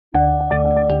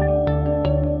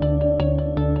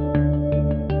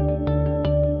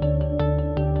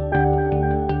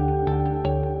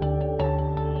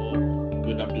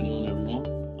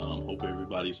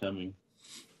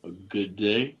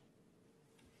today,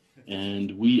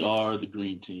 and we are the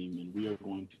Green Team, and we are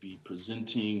going to be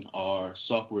presenting our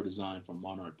software design for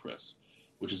Monarch Press,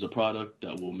 which is a product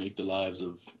that will make the lives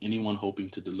of anyone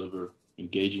hoping to deliver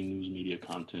engaging news media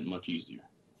content much easier.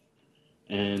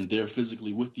 And there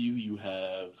physically with you, you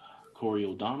have Corey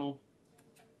O'Donnell,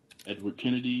 Edward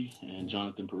Kennedy, and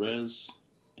Jonathan Perez.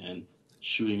 And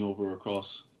shooting over across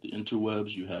the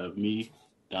interwebs, you have me,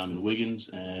 Diamond Wiggins,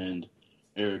 and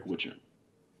Eric Witcher.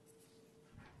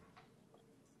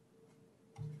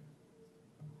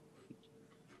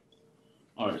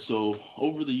 All right, so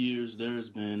over the years, there has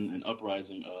been an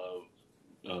uprising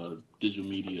of digital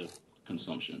media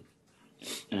consumption.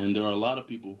 And there are a lot of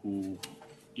people who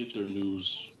get their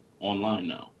news online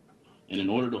now. And in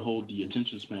order to hold the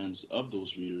attention spans of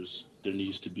those readers, there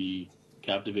needs to be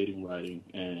captivating writing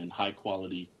and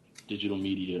high-quality digital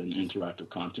media and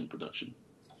interactive content production.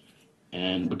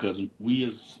 And because we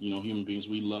as, human beings,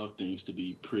 we love things to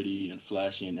be pretty and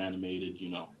flashy and animated,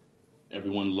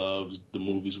 Everyone loves the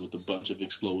movies with a bunch of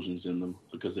explosions in them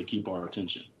because they keep our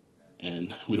attention.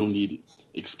 And we don't need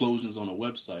explosions on a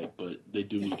website, but they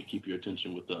do need to keep your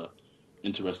attention with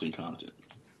interesting content.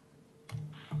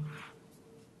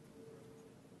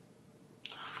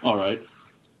 All right.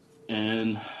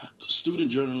 And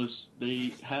student journalists,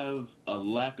 they have a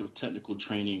lack of technical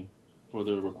training for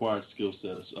the required skill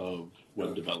sets of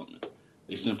web development.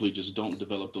 They simply just don't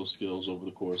develop those skills over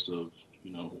the course of,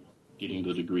 getting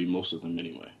the degree, most of them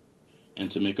anyway.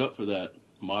 And to make up for that,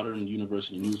 modern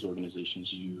university news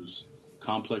organizations use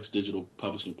complex digital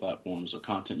publishing platforms or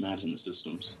content management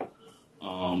systems.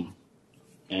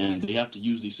 And they have to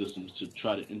use these systems to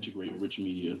try to integrate rich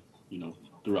media,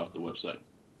 throughout the website.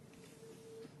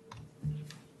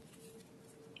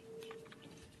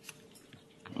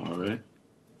 All right.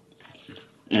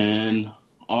 And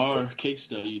our case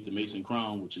study, the Mace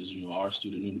Crown, which is, our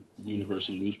student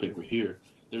university newspaper here,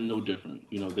 they're no different.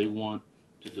 They want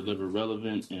to deliver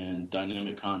relevant and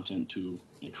dynamic content to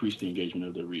increase the engagement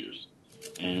of their readers.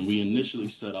 And we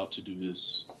initially set out to do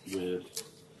this with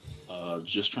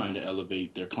just trying to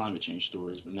elevate their climate change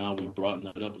stories, but now we've broadened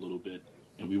that up a little bit,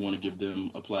 and we want to give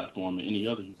them a platform, and any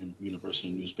other university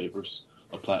newspapers,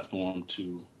 a platform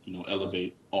to,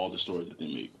 elevate all the stories that they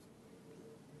make.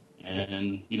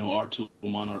 And, our tool,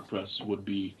 Monarch Press, would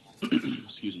be,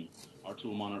 our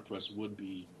tool, Monarch Press, would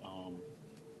be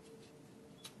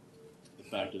the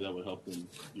factor that would help them,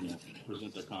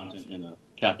 present their content in a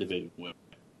captivating way.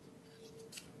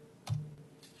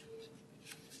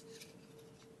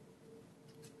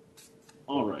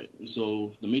 All right,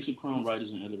 so the Mace Crown writers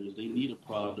and editors, they need a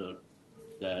product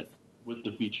that, with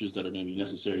the features that are going to be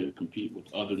necessary to compete with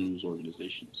other news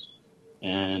organizations.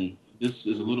 And this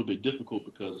is a little bit difficult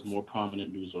because more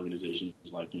prominent news organizations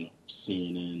like,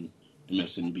 CNN,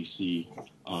 MSNBC,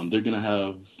 they're going to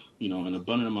have, an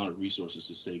abundant amount of resources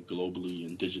to stay globally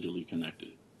and digitally connected.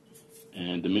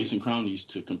 And the Mace Crown needs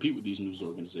to compete with these news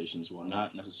organizations while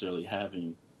not necessarily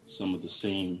having some of the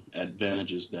same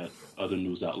advantages that other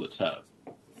news outlets have.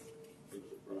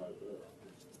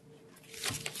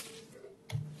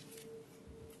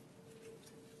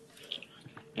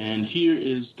 And here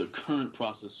is the current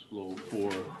process flow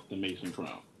for the Mace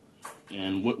Crown.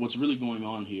 And what's really going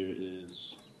on here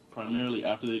is primarily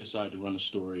after they decide to run a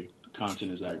story, the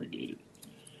content is aggregated.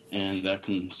 And that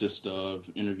consists of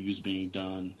interviews being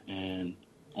done and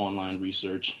online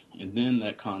research. And then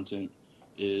that content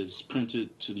is printed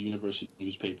to the university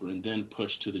newspaper and then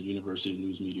pushed to the university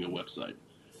news media website.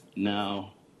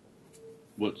 Now,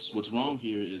 what's wrong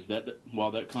here is that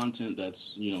while that content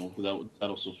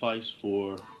that'll suffice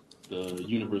for the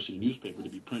university newspaper to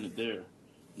be printed there,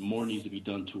 more needs to be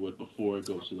done to it before it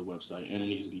goes to the website, and it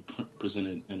needs to be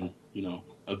presented in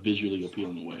a visually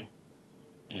appealing way.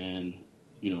 And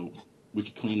we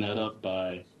could clean that up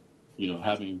by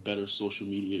having better social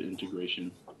media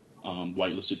integration,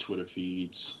 whitelisted Twitter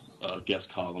feeds, guest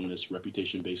columnists,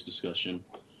 reputation-based discussion,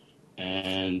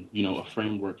 and a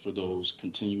framework for those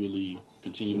continuously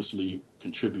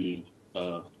contributing,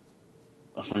 a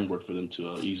framework for them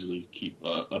to easily keep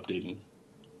updating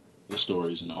the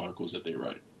stories and the articles that they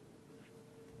write.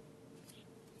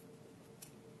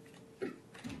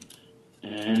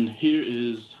 And here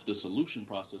is the solution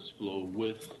process flow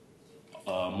with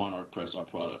Monarch Press, our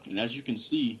product. And as you can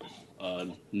see,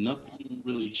 nothing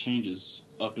really changes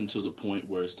up until the point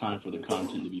where it's time for the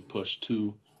content to be pushed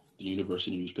to the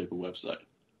university newspaper website.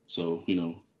 So,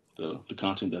 the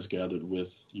content that's gathered with,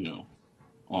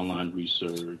 online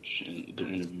research and the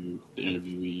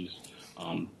interviewees,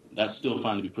 that's still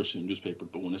fine to be pushed in the newspaper.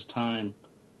 But when it's time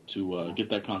to get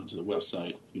that content to the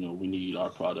website, we need our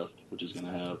product, which is going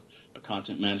to have a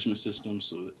content management system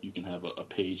so that you can have a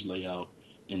page layout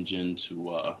engine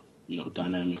to,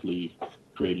 dynamically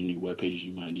create any web pages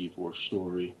you might need for a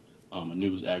story, a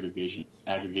news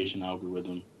aggregation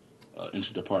algorithm,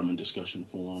 interdepartment discussion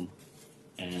forum,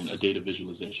 and a data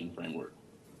visualization framework.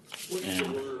 What's the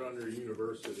word under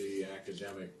university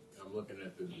academic? I'm looking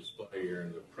at the display here,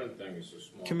 and the print thing is so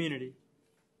small. Community.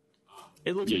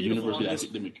 It looks beautiful university on this.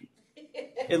 academic.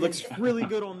 It looks really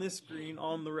good on this screen,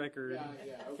 on the record.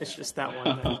 Okay. It's just that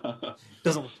one that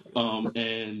doesn't look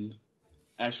and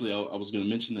actually, I was going to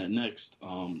mention that next.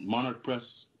 Monarch Press,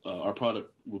 our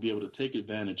product, will be able to take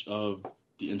advantage of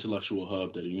the intellectual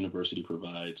hub that a university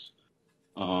provides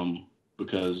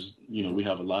because, we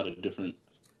have a lot of different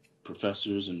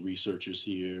professors and researchers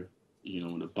here,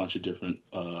 and a bunch of different,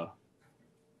 I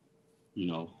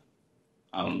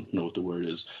don't know what the word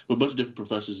is, but a bunch of different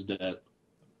professors that,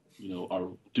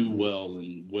 do well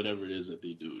in whatever it is that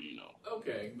they do,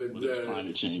 Okay, but whether it's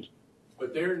climate change.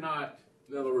 But they're not,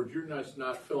 in other words, you're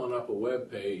not filling up a web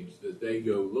page that they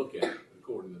go look at,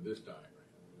 according to this diagram.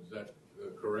 Is that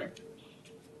correct?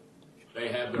 They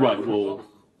have their own hook.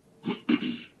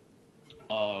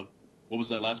 What was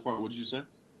that last part? What did you say?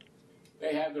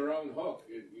 They have their own hook.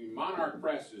 Monarch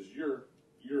Press is your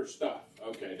stuff.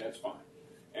 Okay, that's fine.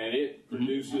 And it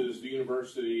produces the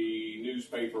university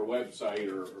newspaper website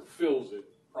or fills it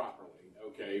properly,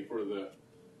 okay, for the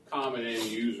common end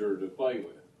user to play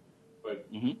with. But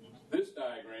this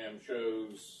diagram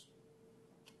shows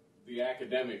the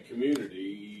academic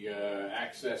community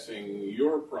accessing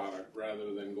your product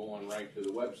rather than going right to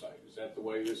the website. Is that the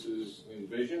way this is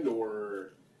envisioned,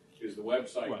 or is the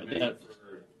website made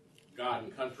for God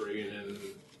and country, and then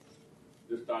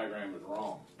this diagram is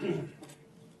wrong?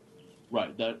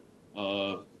 Right. That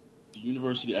the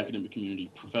university academic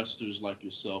community, professors like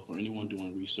yourself or anyone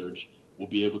doing research, will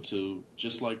be able to,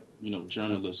 just like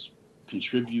journalists,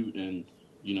 contribute and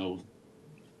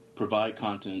provide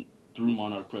content through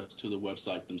Monarch Press to the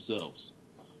website themselves.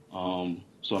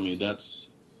 So I mean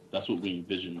that's what we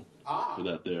envision for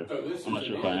that there. So this I'm not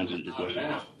sure if I answered your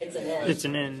question. It's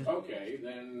an N. Okay,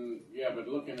 then but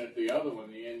looking at the other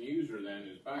one, the end user then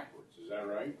is backwards. Is that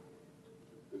right?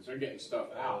 Because they're getting stuff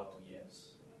out. Oh,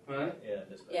 yes. Huh?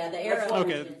 Yeah, the arrow.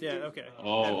 Okay, yeah, okay.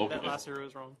 Oh, that okay. last arrow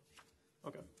is wrong.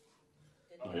 Okay.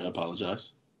 I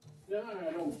apologize. No,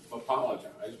 I don't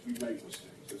apologize. We make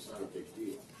mistakes. It's not a big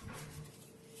deal.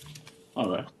 All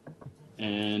right.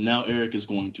 And now Eric is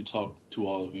going to talk to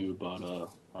all of you about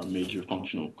our major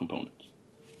functional components.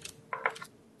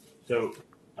 So,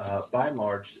 by and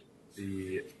large,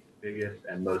 the biggest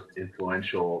and most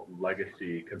influential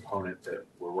legacy component that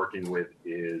we're working with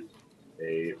is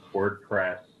a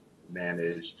WordPress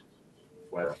managed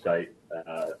website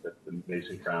that the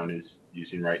Mason Crown is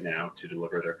using right now to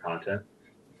deliver their content.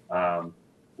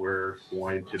 We're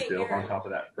going to build on top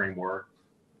of that framework.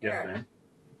 Yes, ma'am.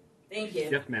 Thank you.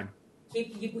 Yes, ma'am.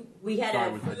 We had Sorry,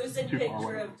 a was that frozen too far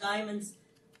picture away? of Diamond's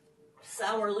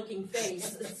sour-looking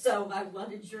face, so I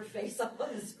wanted your face up on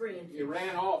the screen. You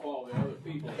ran off all the other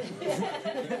people.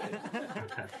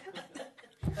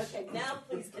 Okay, now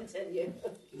please continue.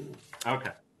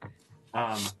 Okay.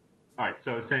 All right.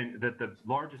 So saying that the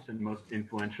largest and most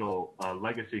influential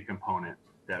legacy component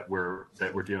that we're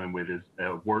dealing with is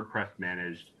a WordPress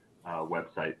managed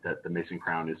website that the Mason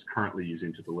Crown is currently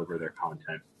using to deliver their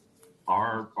content.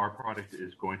 Our product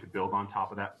is going to build on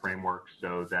top of that framework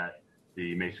so that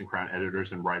the Mason Crown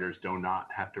editors and writers do not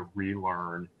have to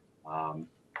relearn an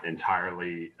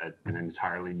entirely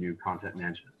new content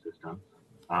management system.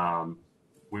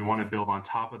 We want to build on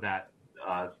top of that.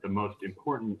 The most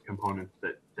important components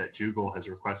that Jugal has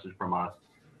requested from us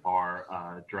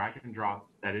are drag and drop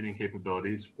editing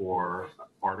capabilities for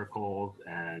articles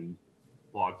and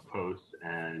blog posts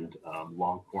and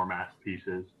long format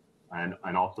pieces,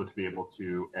 and also to be able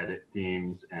to edit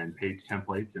themes and page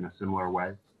templates in a similar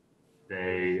way.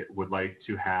 They would like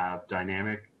to have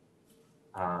dynamic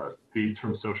feeds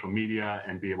from social media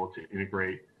and be able to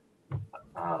integrate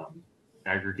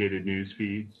aggregated news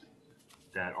feeds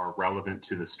that are relevant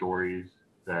to the stories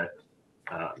that,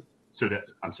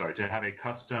 to have a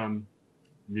custom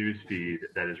news feed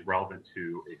that is relevant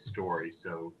to a story.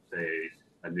 So say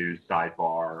a news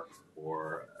sidebar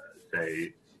or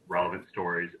say relevant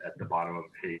stories at the bottom of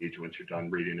a page. Once you're done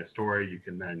reading a story, you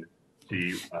can then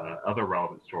see other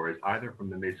relevant stories, either from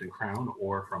the Mason Crown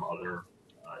or from other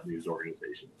news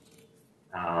organizations.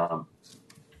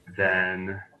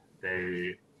 Then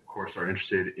they, of course, are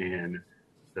interested in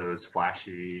those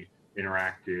flashy,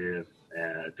 interactive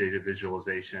data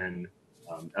visualization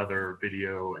other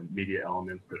video and media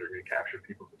elements that are going to capture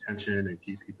people's attention and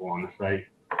keep people on the site.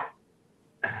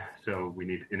 So we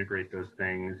need to integrate those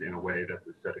things in a way that's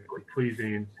aesthetically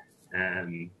pleasing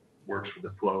and works for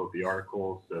the flow of the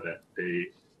articles so that they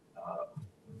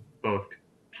both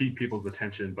keep people's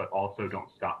attention but also don't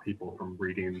stop people from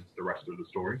reading the rest of the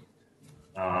story.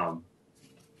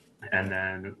 And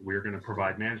then we're going to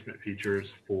provide management features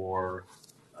for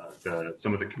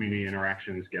some of the community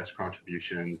interactions, guest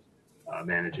contributions,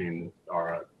 managing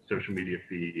our social media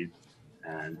feeds,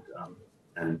 and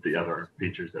the other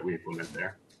features that we implement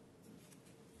there.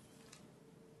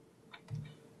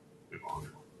 Move on.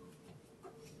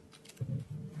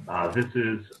 This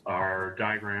is our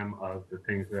diagram of the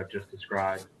things that I've just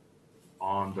described.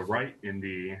 On the right, in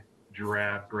the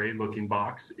giraffe gray looking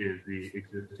box, is the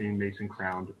existing Mason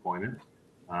Crown deployment.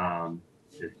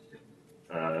 It's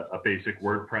a basic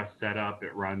WordPress setup.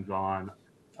 It runs on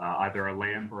either a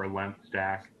LAMP or a LEMP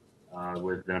stack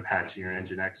with an Apache or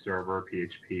Nginx server,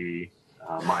 PHP,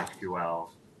 MySQL,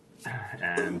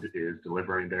 and is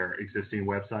delivering their existing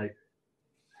website.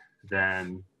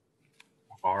 Then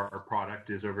our product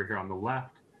is over here on the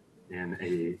left in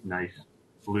a nice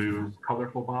blue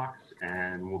colorful box,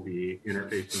 and we'll be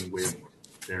interfacing with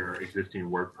their existing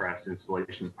WordPress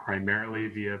installation primarily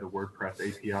via the WordPress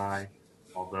API,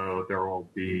 although there will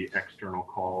be external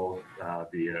calls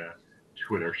via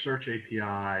Twitter search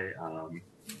API,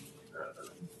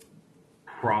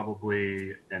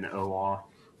 probably an OAuth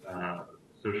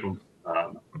social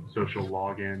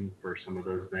login for some of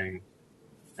those things.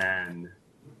 And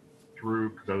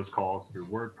through those calls through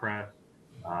WordPress,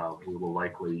 we will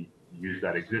likely use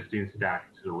that existing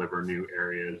stack to deliver new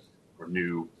areas or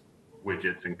new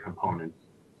widgets and components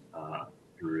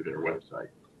through their website.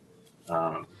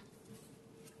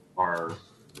 Our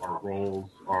roles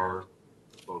are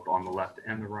both on the left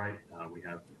and the right. We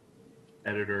have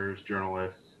editors,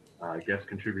 journalists, guest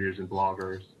contributors, and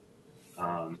bloggers.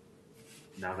 Now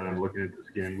that I'm looking at this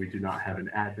again, we do not have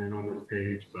an admin on this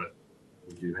page, but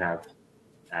we do have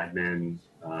admin,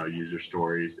 user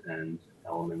stories, and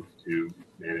elements to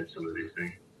manage some of these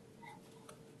things.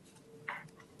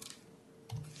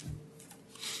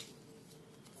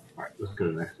 All right, let's go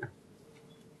to the next one.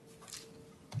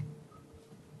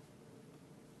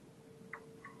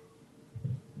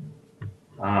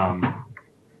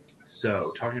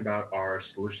 So talking about our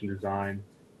solution design,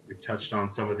 we've touched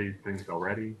on some of these things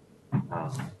already.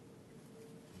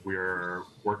 We're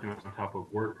working on top of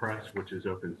WordPress, which is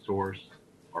open source.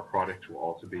 Our product will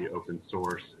also be open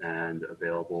source and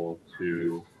available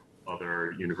to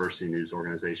other university news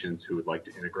organizations who would like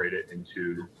to integrate it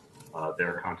into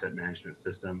their content management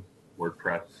system.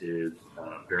 WordPress is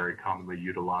very commonly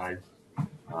utilized.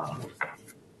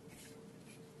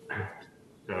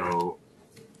 So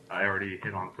I already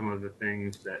hit on some of the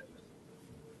things that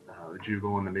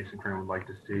Jugal and the Mason Crown would like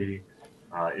to see.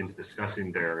 In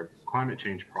discussing their climate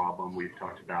change problem, we've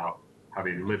talked about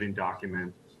having living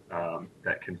documents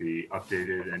that can be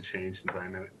updated and changed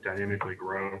and dynamically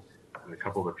grow. And a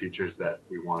couple of the features that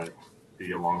we want to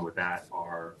see along with that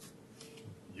are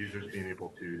users being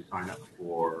able to sign up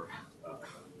for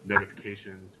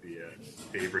notifications via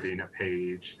favoriting a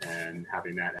page and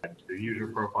having that added to the user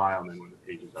profile. And then when the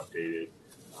page is updated,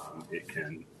 it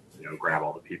can grab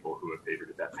all the people who have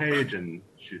favorited that page and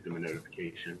shoot them a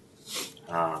notification.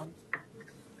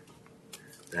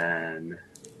 Then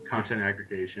content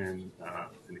aggregation,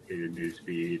 syndicated news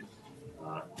feed,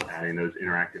 adding those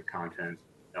interactive content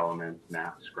elements,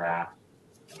 maps, graphs,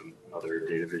 other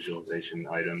data visualization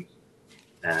items,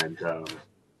 and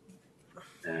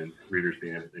readers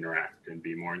being able to interact and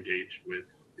be more engaged with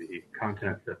the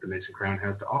content that the Mason Crown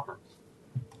has to offer.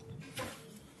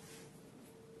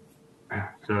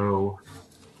 So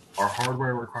our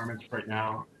hardware requirements right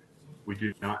now, we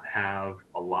do not have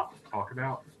a lot to talk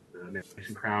about. The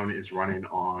Mason Crown is running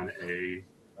on a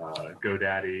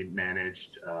GoDaddy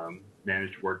managed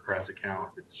WordPress account.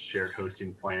 It's a shared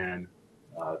hosting plan.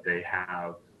 They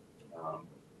have,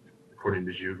 according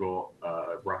to Jugal,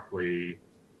 roughly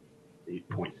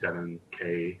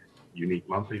 8.7K unique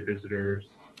monthly visitors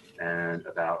and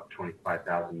about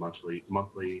 25,000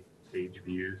 monthly page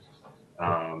views.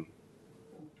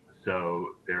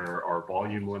 So there are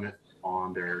volume limits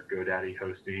on their GoDaddy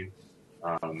hosting.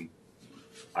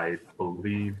 I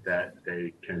believe that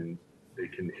they can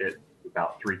hit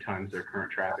about 3 times their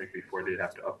current traffic before they'd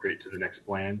have to upgrade to the next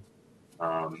plan.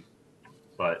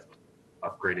 But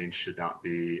upgrading should not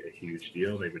be a huge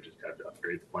deal. They would just have to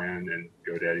upgrade the plan, and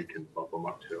GoDaddy can bump them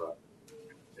up to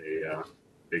a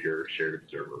bigger shared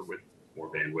server with more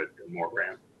bandwidth and more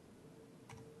RAM.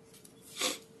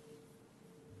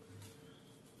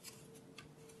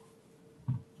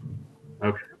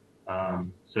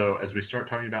 So as we start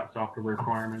talking about software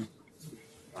requirements,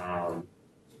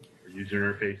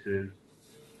 user interfaces,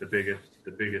 the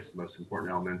biggest, most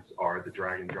important elements are the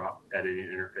drag and drop editing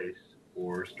interface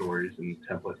for stories and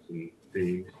templates and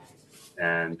themes,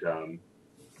 and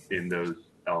in those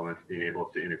elements, being able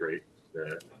to integrate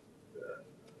the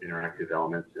interactive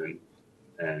elements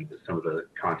and some of the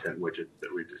content widgets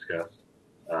that we've discussed.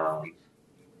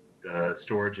 The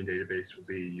storage and database will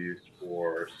be used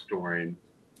for storing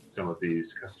some of these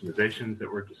customizations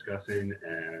that we're discussing,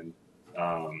 and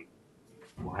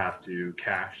we'll have to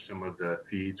cache some of the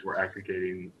feeds we're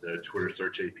aggregating. The Twitter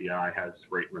search API has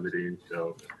rate limiting,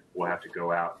 so we'll have to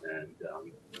go out and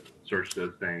search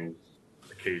those things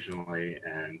occasionally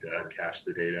and cache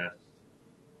the data.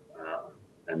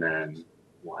 And then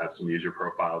we'll have some user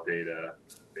profile data,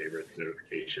 favorites,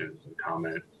 notifications, and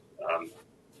comments.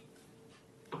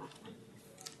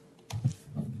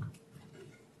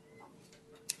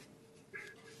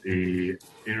 The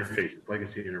interfaces,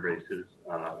 legacy interfaces,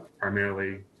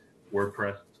 primarily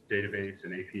WordPress database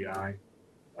and API.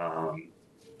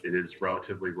 It is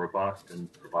relatively robust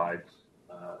and provides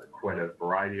quite a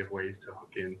variety of ways to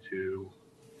hook into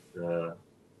the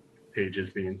pages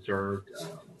being served.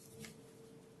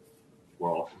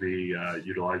 We'll also be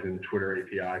utilizing the Twitter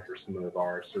API for some of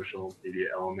our social media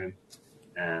elements,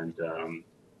 and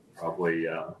probably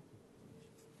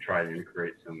try to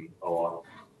integrate some OAuth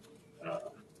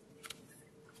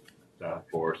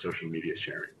for social media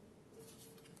sharing.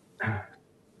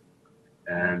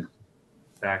 And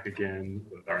back again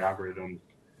with our algorithms,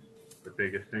 the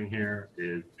biggest thing here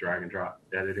is drag and drop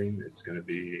editing. It's going to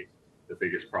be the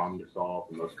biggest problem to solve,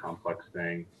 the most complex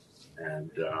thing. And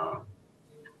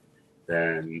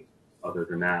then other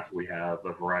than that, we have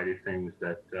a variety of things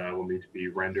that will need to be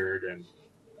rendered, and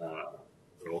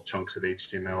little chunks of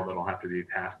HTML that'll have to be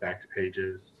passed back to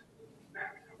pages.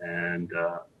 And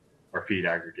our feed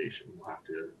aggregation, we'll have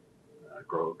to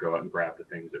go out and grab the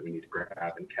things that we need to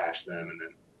grab and cache them, and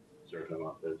then serve them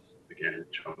up as, again,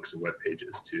 chunks of web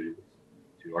pages to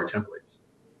our templates.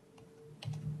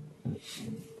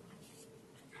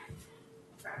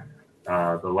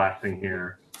 The last thing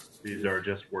here, these are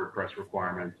just WordPress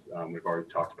requirements. We've already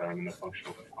talked about them in the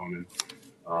functional components.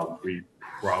 We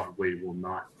probably will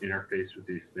not interface with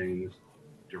these things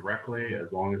directly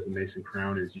as long as the Mace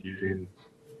Crown is using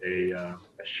a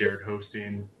shared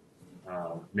hosting,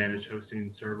 managed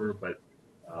hosting server, but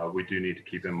we do need to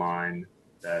keep in mind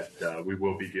that we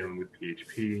will be dealing with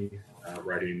PHP,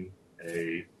 writing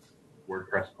a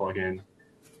WordPress plugin,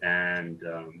 and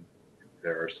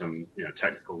there are some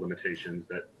technical limitations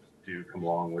that do come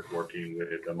along with working with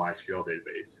a MySQL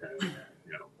database and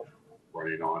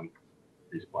running on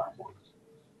these platforms.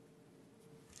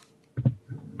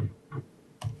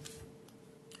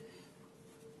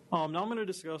 Now I'm going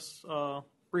to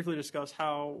briefly discuss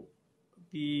how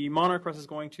the Monarch Press is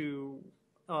going to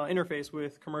interface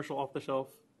with commercial off-the-shelf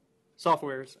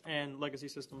softwares and legacy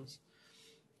systems.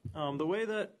 The way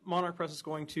that Monarch Press is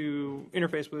going to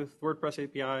interface with WordPress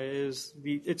API is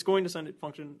it's going to send it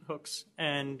function hooks,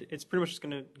 and it's pretty much just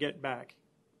going to get back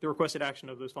the requested action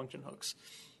of those function hooks.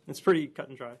 It's pretty cut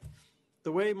and dry.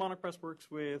 The way Monarch Press works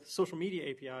with social media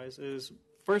APIs is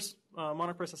first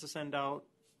Monarch Press has to send out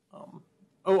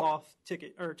OAuth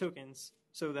tokens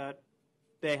so that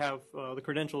they have the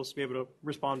credentials to be able to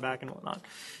respond back and whatnot.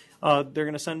 They're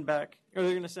going to send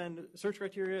search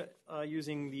criteria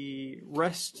using the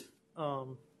REST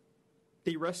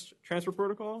transfer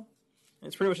protocol.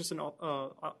 It's pretty much just an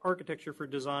architecture for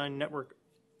design network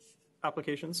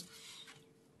applications.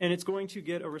 And it's going to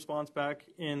get a response back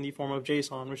in the form of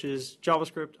JSON, which is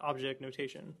JavaScript object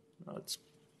notation. It's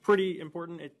pretty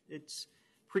important. It's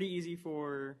pretty easy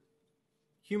for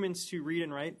humans to read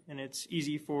and write, and it's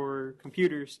easy for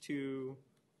computers to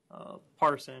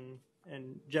parse and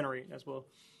generate as well.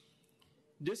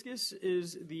 Discus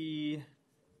is the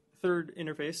third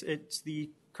interface. It's the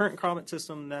current comment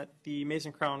system that the Mace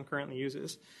Crown currently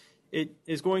uses. It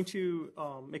is going to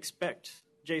expect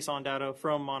JSON data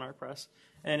from Monarch Press,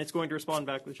 and it's going to respond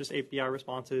back with just API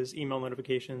responses, email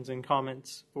notifications, and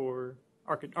comments for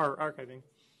archiving.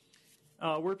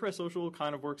 WordPress Social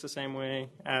kind of works the same way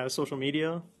as social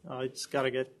media. It's got to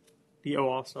get the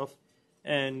OAuth stuff,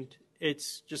 and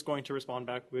it's just going to respond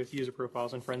back with user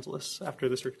profiles and friends lists after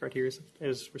the search criteria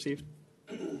is received.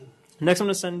 Next, I'm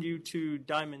going to send you to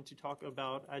Diamond to talk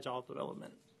about agile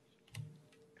development.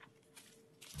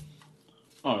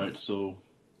 All right, so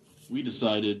we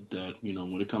decided that,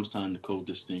 when it comes time to code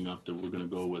this thing up, that we're going to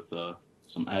go with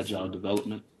some agile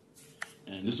development.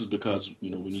 And this is because, we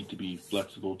need to be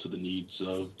flexible to the needs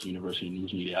of the university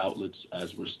news media outlets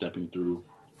as we're stepping through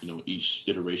each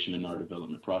iteration in our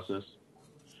development process.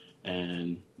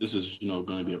 And this is, going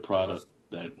to be a product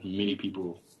that many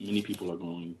people are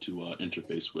going to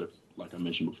interface with, like I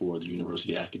mentioned before, the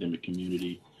university academic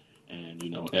community and,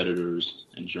 editors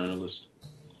and journalists.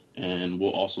 And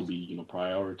we'll also be,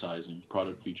 prioritizing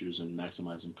product features and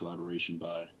maximizing collaboration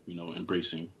by,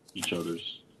 embracing each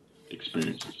other's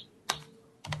experiences.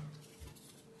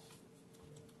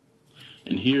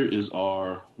 And here is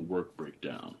our work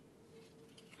breakdown.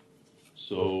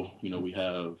 So, we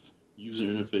have user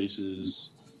interfaces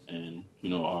and,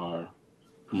 our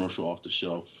commercial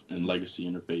off-the-shelf and legacy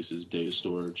interfaces, data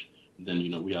storage.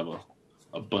 Then, we have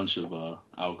a bunch of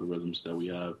algorithms that we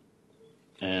have.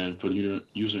 And for the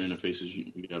user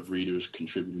interfaces, we have readers,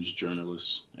 contributors,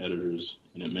 journalists, editors,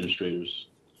 and administrators.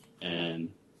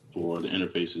 And for the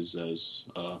interfaces, as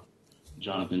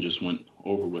Jonathan just went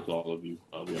over with all of you,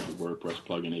 we have the WordPress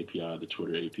plugin API, the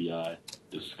Twitter API,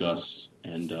 Discuss,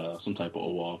 and some type of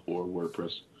OAuth or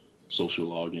WordPress social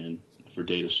login. For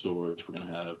data storage, we're going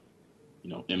to have,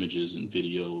 images and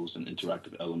videos and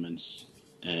interactive elements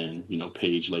and,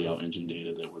 page layout engine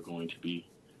data that we're going to be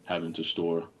having to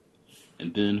store.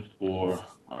 And then for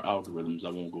our algorithms, I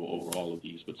won't go over all of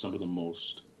these, but some of the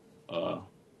most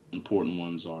important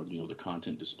ones are, the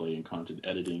content display and content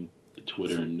editing, the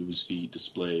Twitter and news feed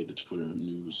display, the Twitter and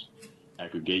news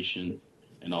aggregation,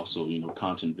 and also,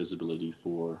 content visibility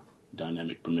for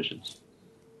dynamic permissions.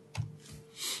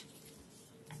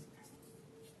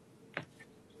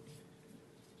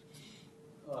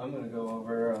 I'm going to go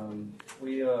over,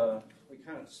 we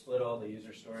kind of split all the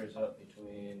user stories up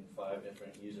between 5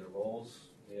 different user roles.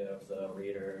 We have the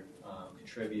reader,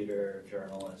 contributor,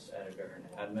 journalist, editor,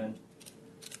 and admin.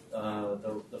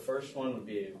 The first one would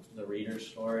be the reader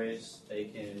stories. They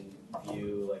can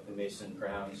view like the Mace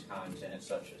Crown's content,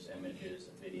 such as images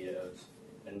and videos,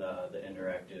 and the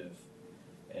interactive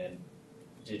and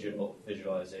digital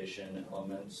visualization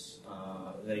elements.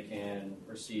 They can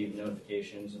receive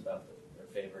notifications about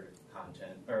their favorite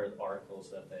content or articles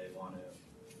that they want to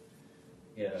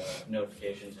get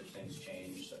notifications if things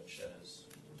change, such as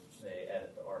they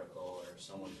edit the article or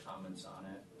someone comments on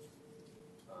it.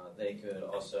 They could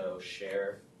also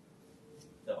share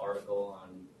the article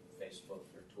on Facebook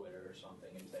or Twitter or something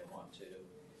if they want to.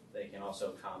 They can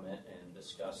also comment and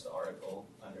discuss the article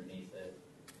underneath it.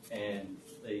 And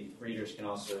the readers can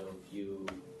also view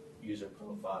user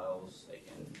profiles. They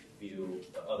can view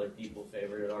the other people's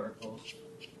favorite articles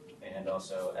and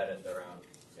also edit their own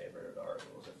favorite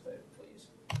articles if they please.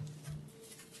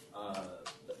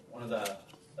 One of the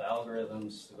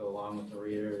algorithms to go along with the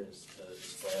reader is to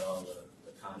display all the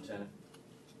content.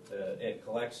 It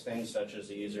collects things such as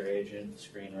the user agent,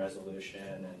 screen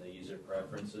resolution, and the user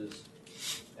preferences.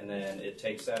 And then it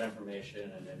takes that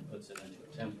information and then puts it into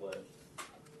a template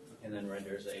and then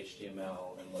renders the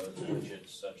HTML and loads widgets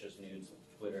such as news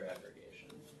and Twitter aggregation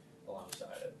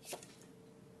alongside it.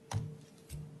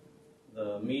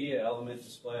 The media element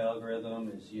display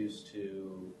algorithm is used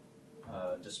to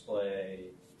display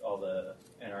all the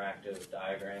interactive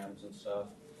diagrams and stuff.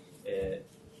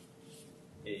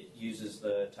 It uses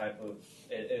the type of,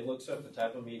 it looks up the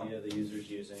type of media the user's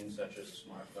using, such as a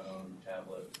smartphone,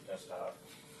 tablet, desktop,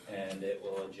 and it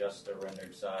will adjust the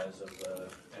rendered size of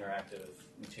the interactive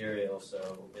material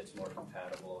so it's more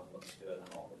compatible and looks good on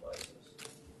all devices.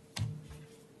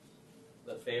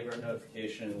 The favorite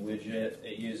notification widget,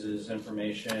 it uses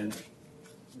information,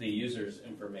 the user's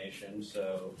information,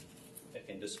 so it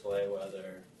can display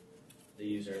whether the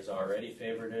user is already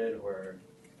favorited or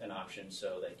an option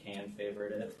so they can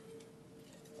favorite it.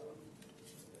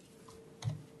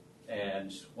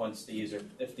 And once the user,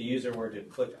 if the user were to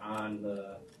click on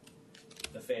the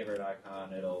favorite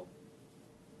icon, it'll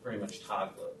pretty much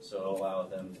toggle it. So it'll allow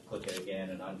them to click it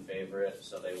again and unfavorite it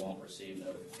so they won't receive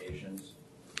notifications.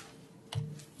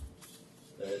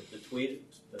 The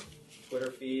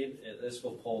Twitter feed, this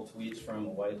will pull tweets from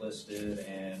whitelisted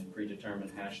and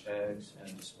predetermined hashtags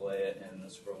and display it in the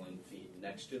scrolling feed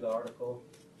next to the article.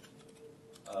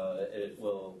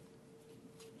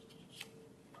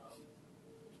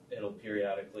 It'll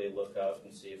periodically look up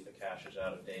and see if the cache is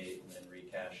out of date and then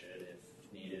recache it if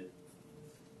needed.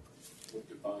 What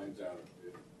defines out of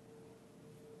date?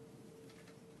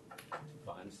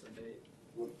 Defines the date.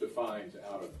 What defines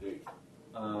out of date?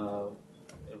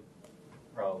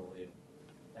 Probably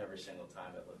every single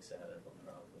time it looks at it, it'll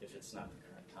probably, if it's not the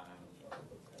current time, it'll probably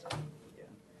look at it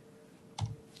again.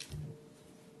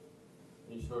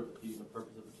 In short, defeats the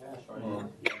purpose of the cache, right? Well,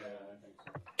 Yeah,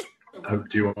 I think so.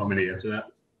 Do you want me to answer that?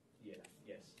 yeah,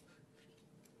 yes.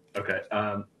 Okay.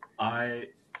 I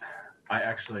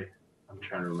actually, I'm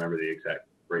trying to remember the exact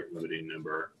rate limiting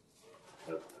number.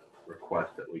 a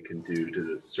request that we can do to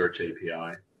the search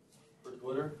API. For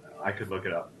Twitter? I could look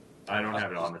it up. I don't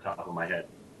have it on the top of my head.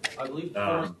 I believe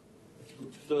the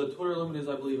Twitter limit is,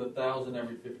 I believe, 1,000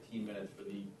 every 15 minutes for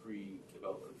the free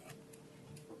developer account.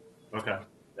 Okay.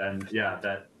 Then, yeah,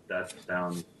 that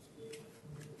sounds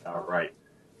right.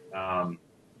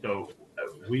 So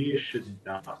we should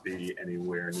not be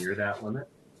anywhere near that limit.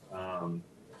 I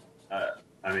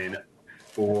mean,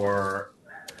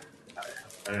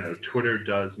 I don't know, Twitter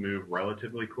does move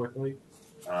relatively quickly.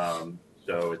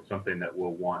 So it's something that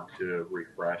we'll want to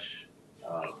refresh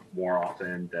more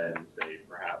often than, say,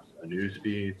 perhaps a news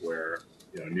feed where,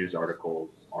 news articles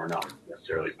are not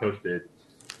necessarily posted,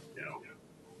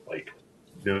 like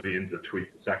millions of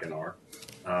tweets a second are.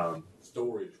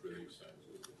 Storage for these things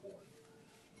is the point.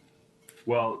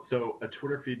 Well, so a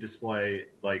Twitter feed display,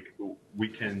 like, we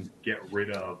can get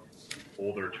rid of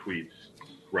older tweets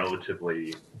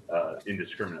relatively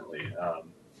indiscriminately.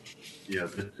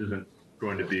 This isn't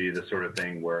going to be the sort of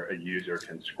thing where a user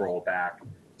can scroll back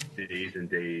days and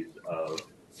days of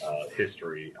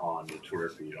history on the Twitter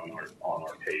feed on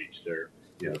our page.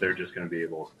 They're just going to be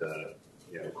able to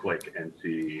click and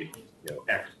see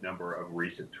X number of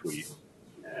recent tweets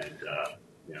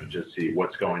and just see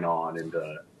what's going on in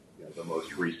the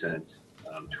most recent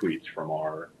tweets from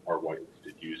our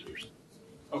whitelisted users.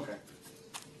 Okay.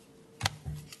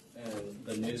 And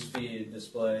the newsfeed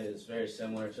display is very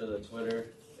similar to the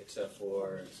Twitter, except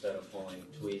for instead of pulling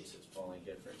tweets, it's pulling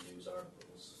different news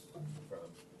articles from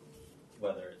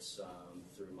whether it's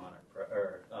through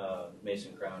Mace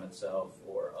Crown itself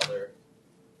or other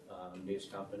news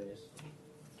companies,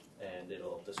 and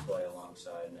it'll display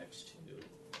alongside next to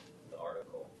the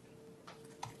article.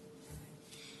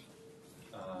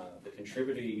 The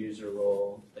contributor user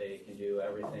role, they can do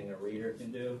everything a reader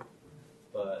can do,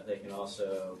 but they can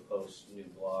also post new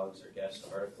blogs or guest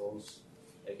articles.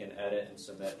 They can edit and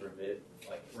submit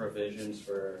revisions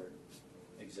for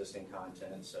existing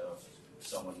content. So if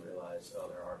someone realized,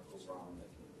 their article's wrong, they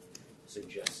can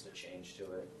suggest a change to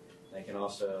it. They can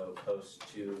also post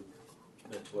to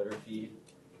the Twitter feed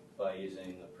by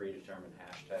using a predetermined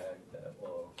hashtag that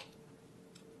will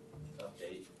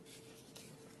update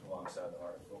alongside the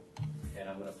article. And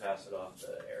I'm going to pass it off to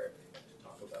Eric to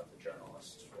talk about the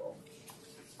journalist's role.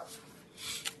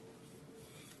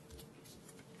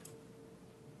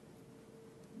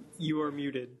 You are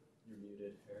muted. You're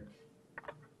muted, Eric.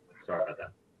 Sorry about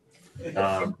that.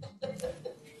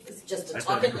 It's just a I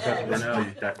thought talking Professor head. Brunel,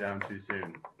 you sat down too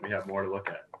soon. We have more to look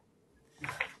at.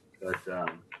 But,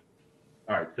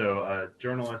 all right, so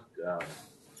journalist,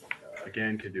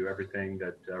 again, can do everything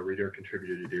that a reader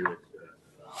contributor to do at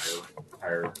a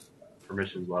higher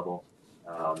permissions level.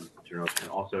 Journalists can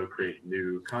also create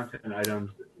new content items,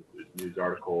 that include news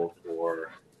articles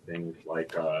or things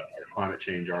like climate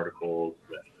change articles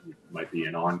that might be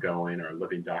an ongoing or a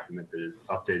living document that is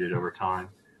updated over time.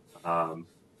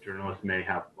 Journalists may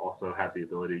also have the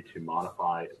ability to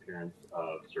modify appearance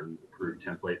of certain approved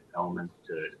template elements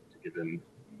to give them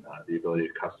the ability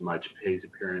to customize a page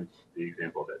appearance. The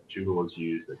example that Jubal has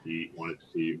used that he wanted to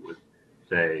see was,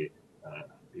 say,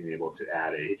 being able to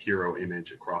add a hero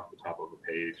image across the top of a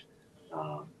page.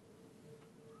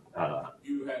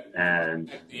 You have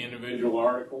and the individual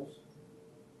articles?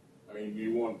 I mean,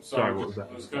 you want someone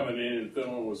who's coming in and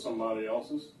filling with somebody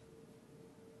else's?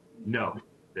 No,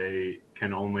 they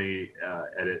can only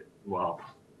edit,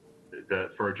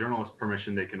 for a journalist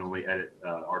permission, they can only edit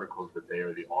articles that they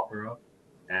are the author of.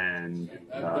 And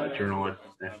journalists...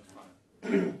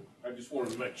 I just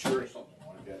wanted to make sure something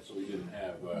like that so we didn't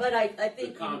have But I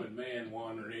think the common man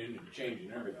wandering in and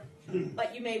changing everything.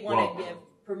 but you may want to give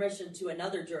permission to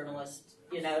another journalist,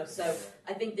 so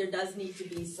I think there does need to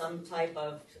be some type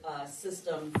of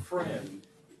system Friend.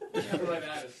 Right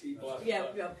out of C++.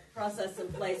 process in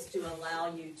place to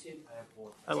allow you to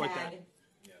I like tag that.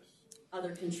 Yes.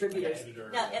 other contributors.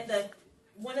 Editor. Now,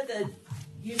 one of the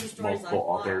user stories multiple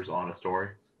authors on a story.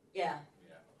 Yeah.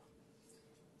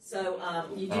 So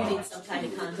you do need some kind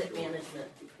of content management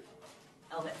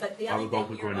element. But the other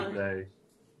thing here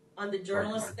on the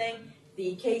journalist thing,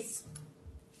 the case,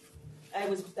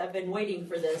 I've been waiting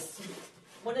for this.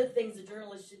 One of the things the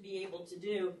journalist should be able to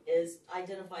do is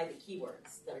identify the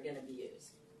keywords that are going to be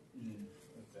used.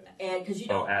 Okay. And because you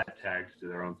don't add tags to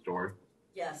their own story.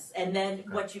 Yes, and then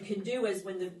what you can do is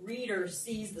when the reader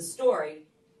sees the story,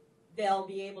 they'll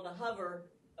be able to hover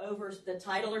over the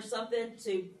title or something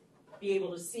to be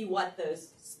able to see what those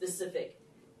specific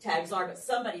tags are, but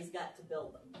somebody's got to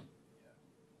build them.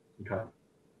 Okay.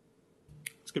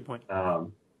 That's a good point.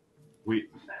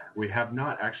 We have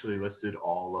not actually listed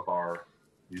all of our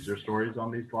user stories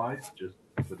on these slides, just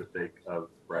for the sake of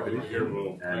brevity.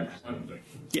 And,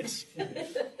 Yes.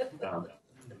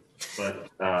 but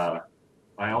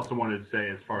I also wanted to say,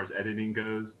 as far as editing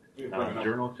goes,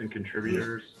 journalists and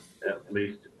contributors, at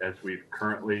least as we've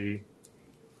currently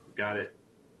got it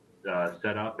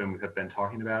set up and have been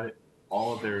talking about it,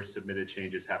 all of their submitted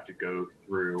changes have to go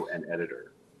through an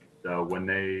editor. So when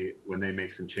they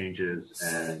make some changes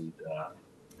and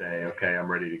say, okay, I'm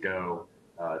ready to go,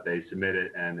 they submit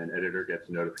it, and an editor gets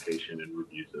a notification and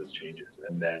reviews those changes,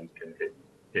 and then can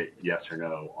hit yes or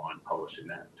no on publishing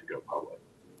that to go public.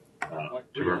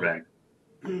 To prevent.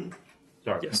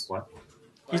 Sorry, yes. What?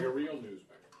 Like a real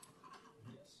newspaper.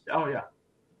 Oh yeah.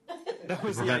 That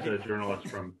was To the prevent idea. the journalists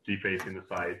from defacing the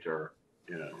site or,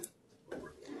 you know.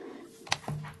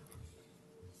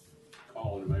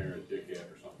 Calling the mayor a dickhead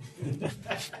or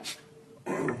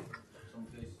something.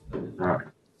 All right.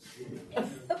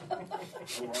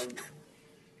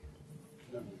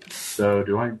 So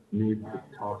do I need to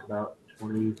talk about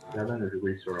 27, or did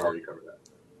we sort of already cover that?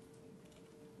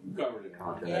 You covered it.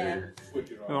 Content Yeah. editing.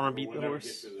 Switch it off. We wanna beat We'll the never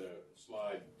horse. Get to the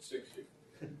slide 60.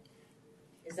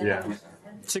 Is that Yeah. how much?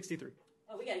 63.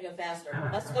 Oh, we gotta go faster.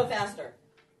 Let's go faster.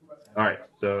 All right.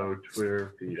 So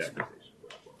Twitter feed activation.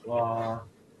 Blah,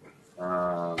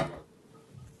 blah.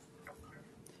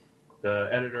 The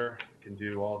editor can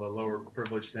do all the lower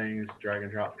privilege things, drag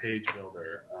and drop page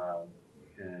builder,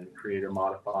 can create or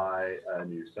modify a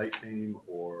new site theme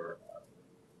or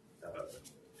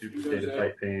duplicate a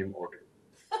site theme or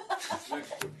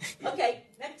Okay,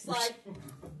 next slide.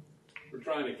 We're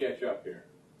trying to catch up here.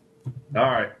 all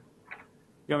right.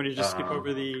 You want me to just skip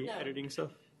over the No. editing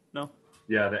stuff? No?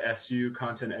 Yeah, the SU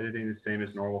content editing is the same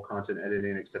as normal content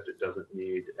editing, except it doesn't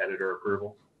need editor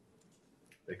approval.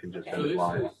 They can just Okay. So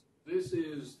apply. this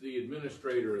is the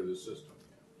administrator of the system.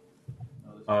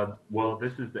 Well,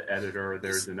 this is the editor.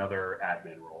 There's another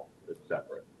admin role that's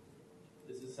separate.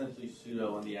 This is essentially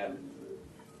pseudo on the admin.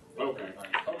 Okay.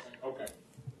 Okay.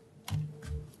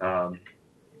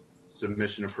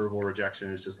 Submission approval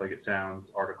rejection is just like it sounds.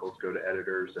 Articles go to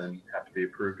editors and have to be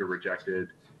approved or rejected.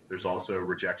 There's also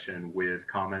rejection with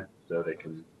comments, so they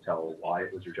can tell why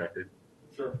it was rejected.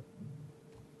 Sure.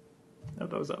 Oh,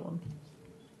 that was that one.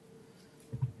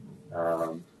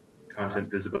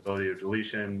 Content visibility or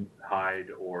deletion, hide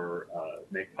or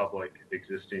make public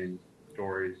existing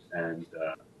stories, and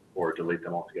or delete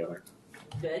them altogether.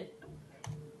 Good.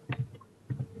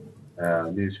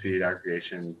 Newsfeed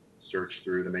aggregation, search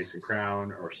through the Mace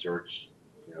Crown, or search,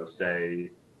 say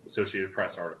Associated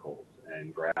Press articles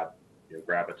and grab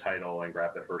a title and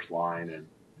grab the first line and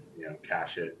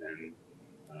cache it and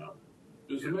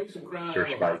Does the Mason Crown search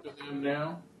have a by- hook to them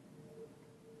now?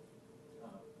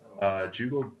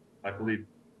 Jugal, I believe,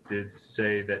 did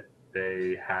say that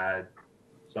they had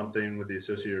something with the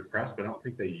Associated Press, but I don't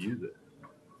think they use it.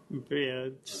 But yeah,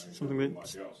 it's something that.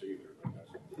 Much else either,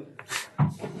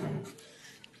 but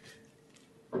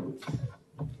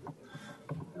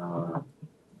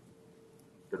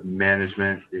The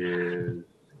management is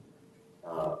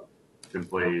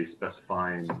simply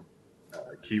specifying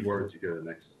keywords. You go to the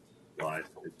next slide.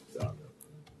 It's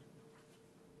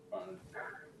fine.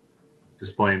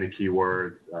 displaying the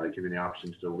keywords, giving the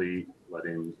option to delete,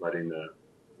 letting the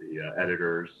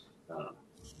editors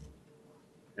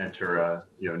enter a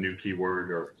new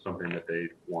keyword or something that they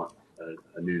want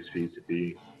a news feed to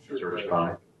be searched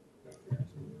by.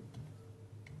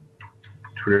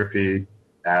 Twitter feed,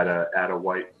 add a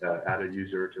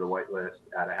user to the whitelist,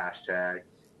 add a hashtag,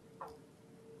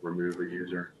 remove a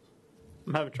user.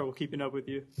 I'm having trouble keeping up with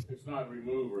you. It's not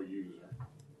remove a user.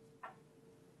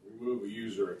 Remove a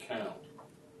user account.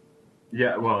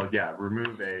 Yeah, well, yeah,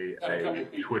 remove a Got a couple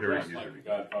people Twitter dressed user. like the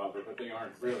Godfather, but they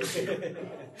aren't really.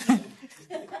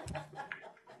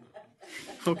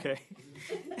 Okay.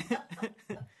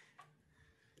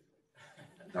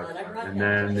 Okay. And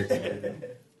then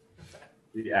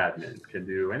the admin can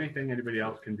do anything anybody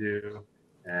else can do,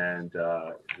 and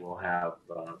we'll have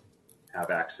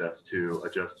access to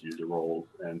adjust user roles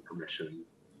and permissions.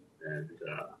 And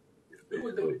Who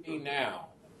would they be now?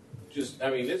 This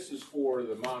is for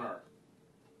the Monarch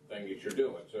thing that you're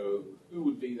doing. So who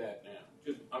would be that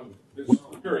now? I'm just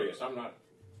curious. I'm not.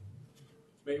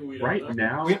 Maybe we don't right know.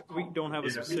 now, We don't have a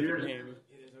it specific appears- name.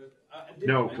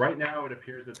 no, right now it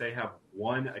appears that they have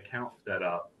one account set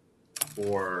up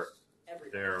for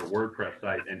their WordPress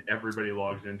site, and everybody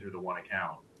logs in through the one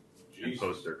account and Jesus.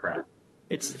 posts their crap.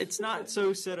 It's not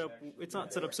so set up. It's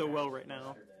not set up so well right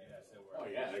now. Oh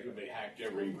yeah, they could be hacked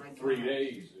every 3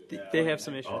 days. They have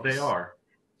some issues. Oh, they are.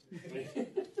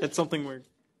 It's something we're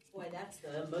Boy, that's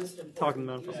the most Talking important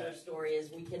about- user story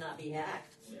is we cannot be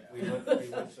hacked. Yeah, we went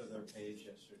to their page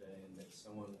yesterday, and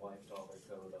someone wiped all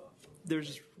their code off. There's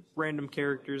just random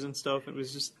characters and stuff. It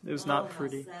was Oh, not how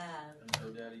pretty. sad. And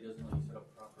GoDaddy doesn't let you set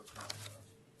up proper contracts.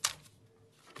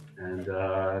 And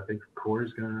I think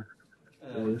Corey's gonna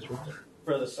do this one.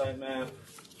 For the sitemap,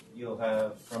 you'll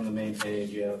have from the main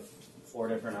page, you have 4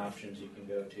 different options you can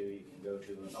go to. You can go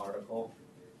to an article,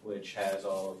 which has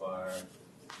all of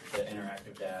the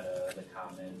interactive data, the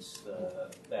comments, the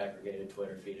aggregated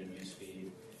Twitter feed and news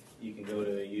feed. You can go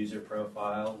to a user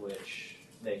profile, which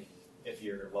if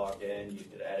you're logged in, you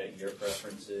could edit your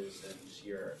preferences and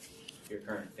your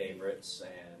current favorites,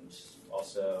 and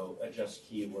also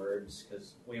adjust keywords,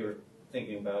 because we were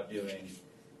thinking about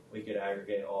we could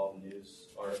aggregate all news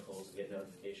articles, get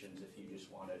notifications if you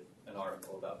just wanted an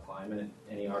article about climate.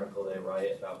 Any article they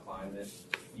write about climate,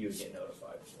 you would get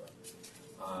notified for.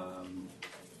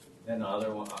 Then the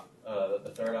other one,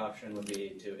 the third option would be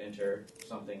to enter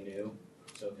something new.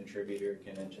 So a contributor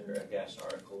can enter a guest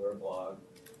article or a blog,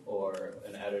 or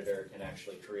an editor can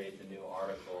actually create the new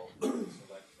article,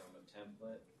 select from a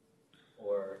template,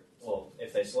 or, well,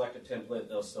 if they select a template,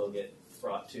 they'll still get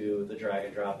brought to the drag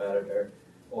and drop editor,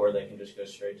 or they can just go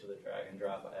straight to the drag and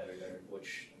drop editor,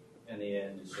 which in the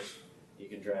end is just, you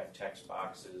can drag text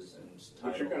boxes and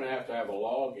But you're going to have a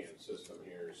login system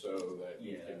here so that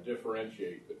you Yeah. can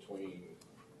differentiate between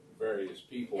various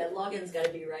people. Yeah, login's got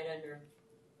to be right under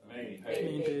Main main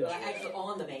page. page. Well, actually,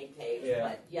 on the main page. Yeah.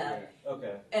 But yeah.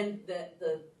 Okay. And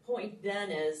the point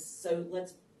then is, so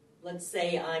let's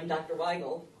say I'm Dr.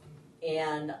 Weigel,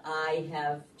 and I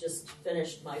have just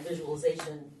finished my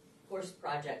visualization course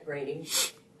project grading,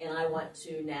 and I want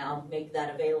to now make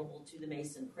that available to the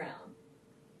Mason Crown.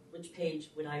 Which page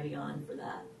would I be on for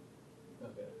that?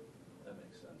 Okay. That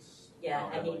makes sense. Yeah,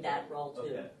 I have need like that role too.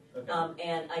 Okay. Okay.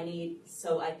 And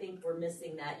I think we're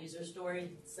missing that user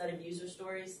story, set of user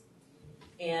stories.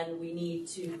 And we need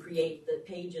to create the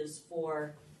pages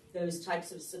for those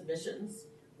types of submissions,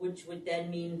 which would then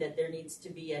mean that there needs to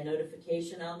be a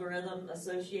notification algorithm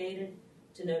associated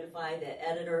to notify the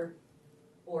editor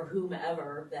or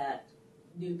whomever that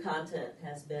new content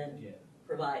has been Yeah.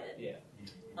 provided. Yeah.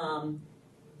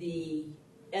 The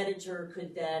editor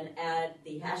could then add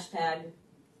the hashtag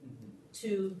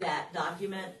to that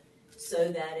document so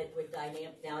that it would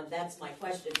now that's my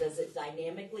question, does it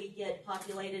dynamically get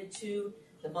populated to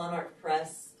the Monarch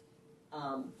Press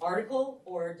article,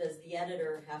 or does the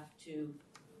editor have to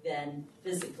then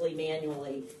physically,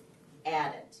 manually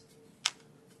add it?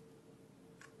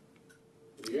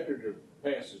 The editor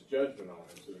passes judgment on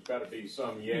it, so there's got to be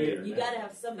some yay or You nay. got to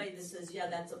have somebody that says, yeah,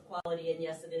 that's a quality, and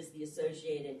yes, it is the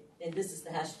associated, and this is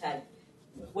the hashtag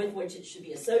with which it should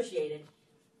be associated.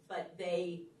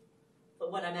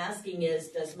 But what I'm asking is,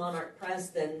 does Monarch Press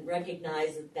then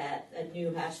recognize that a new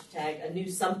hashtag, a new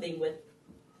something with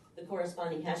the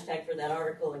corresponding hashtag for that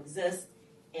article exists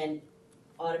and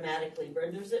automatically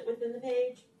renders it within the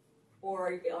page?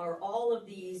 Or are all of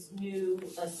these new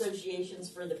associations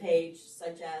for the page,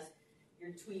 such as your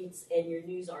tweets and your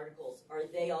news articles, are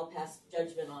they all passed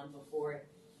judgment on before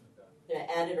they're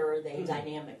added, or are they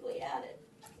dynamically added?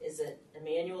 Is it a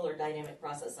manual or dynamic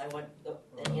process? I want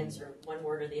an answer, one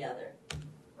word or the other.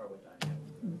 Probably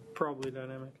dynamic. Probably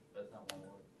dynamic. That's not one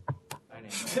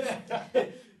word.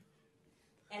 Dynamic.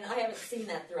 And I haven't seen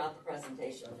that throughout the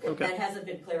presentation. Okay. That hasn't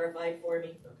been clarified for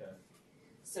me. Okay.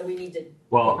 So we need to.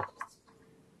 Well,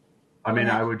 I mean,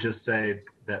 I would just say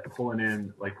that pulling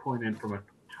in from a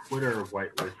Twitter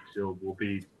whitelist still will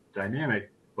be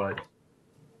dynamic, but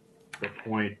the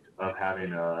point of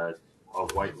having a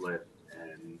whitelist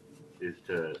is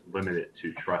to limit it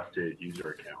to trusted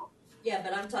user accounts. Yeah,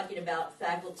 but I'm talking about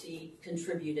faculty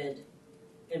contributed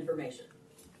information.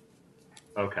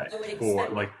 Okay, I would for expect-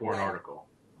 an right. article.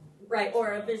 Right,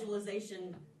 or a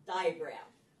visualization diagram,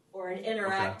 or an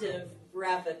interactive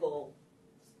graphical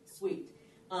suite.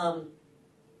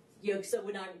 So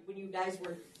when you guys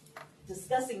were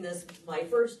discussing this, my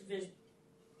first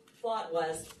thought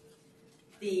was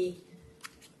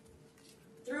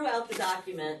throughout the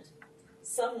document,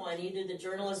 someone, either the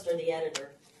journalist or the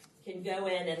editor, can go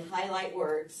in and highlight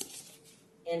words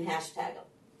and hashtag them,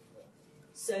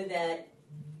 so that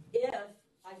if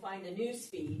I find a news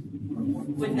feed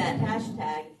with that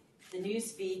hashtag, the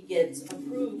news feed gets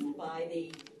approved by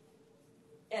the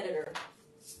editor.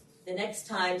 The next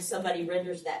time somebody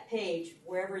renders that page,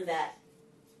 wherever that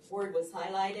word was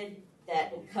highlighted,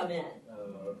 that will come in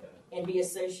Oh, okay. and be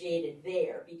associated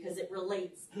there because it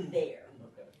relates there.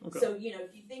 Okay. So, if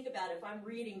you think about if I'm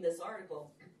reading this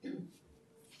article,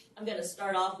 I'm going to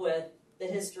start off with the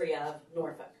history of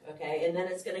Norfolk, okay? And then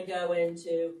it's going to go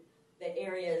into the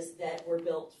areas that were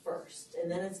built first.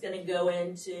 And then it's going to go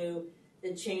into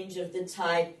the change of the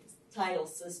tidal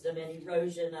system and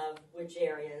erosion of which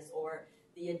areas, or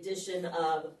the addition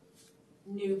of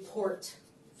new port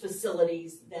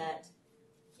facilities that,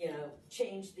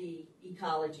 change the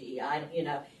ecology.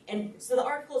 And so the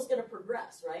article is going to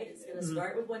progress, right? It's going to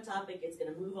start with one topic, it's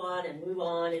going to move on and move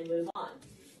on and move on.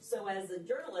 So as a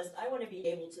journalist, I want to be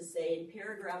able to say in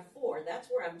paragraph 4, that's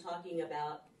where I'm talking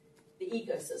about the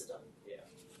ecosystem. Yeah.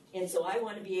 And so I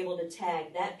want to be able to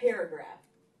tag that paragraph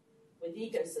with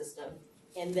ecosystem,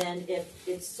 and then if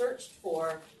it's searched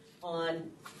for on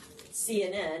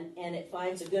CNN and it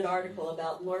finds a good article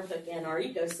about Norfolk and our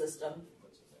ecosystem,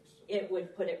 it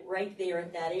would put it right there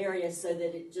at that area so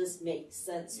that it just makes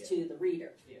sense to the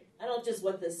reader. Yeah. I don't just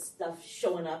want this stuff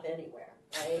showing up anywhere,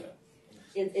 right?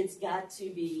 It's got to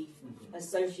be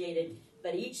associated,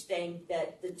 but each thing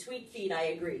that the tweet feed, I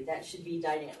agree, that should be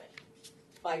dynamic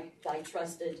by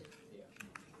trusted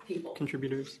people.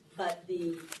 Contributors. But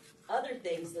the other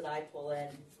things that I pull in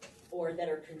or that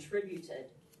are contributed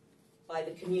by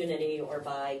the community or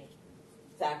by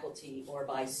faculty or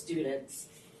by students,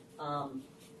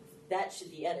 that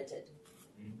should be edited.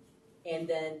 And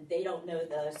then they don't know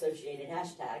the associated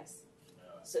hashtags.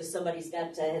 So somebody's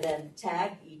got to then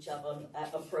tag each of them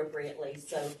appropriately.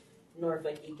 So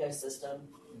Norfolk ecosystem,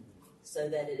 so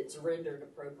that it's rendered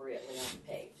appropriately on the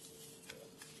page.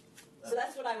 So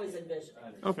that's what I was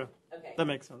envisioning. Okay. Okay. That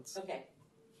makes sense. Okay.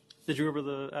 Did you go over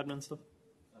the admin stuff?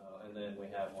 And then we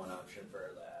have one option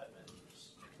for the admin,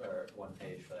 or one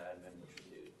page for the admin, which would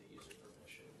do the user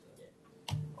permissions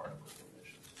and article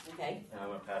permissions. Okay. And I'm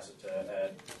going to pass it to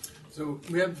Ed. So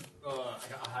we have a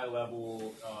high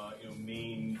level,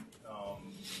 main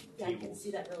Yeah, I can tables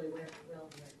see that really well.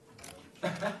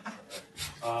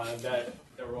 that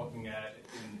we're looking at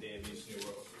in the database.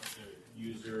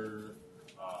 User,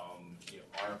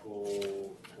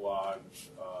 article, blog,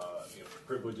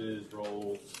 privileges,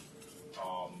 roles.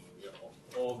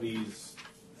 All these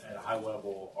at a high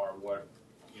level are what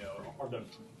are the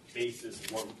basis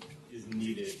of what is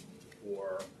needed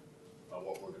for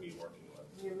what we're going to be working with.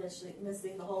 You're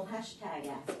missing the whole hashtag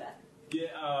aspect.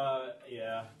 Yeah.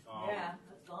 Yeah,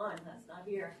 that's gone. That's not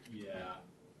here. Yeah.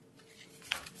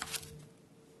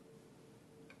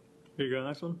 Here you go,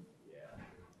 next one. Yeah.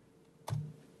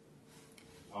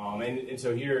 And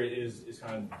so here is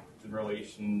kind of the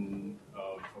relation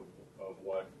of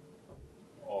what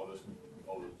all those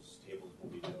tables will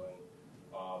be doing.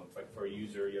 Like for a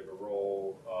user, you have a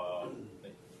role.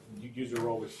 User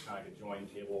role, which is kind of like a join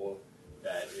table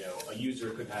that a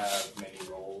user could have many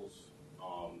roles.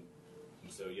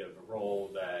 And so you have a role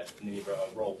that, and then you have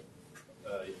a role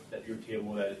that your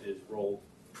table that is role.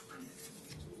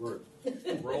 Word.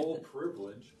 Role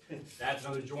privilege. That's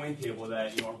another join table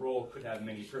that a role could have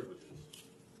many privileges.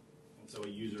 And so a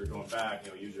user going back,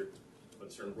 a user with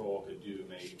a certain role could do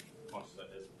many functions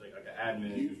like an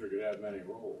admin. The user could have many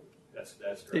roles. That's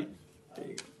correct.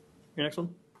 Your next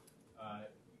one.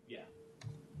 Yeah.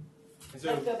 And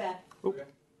so, Let's go back. okay.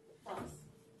 Thomas.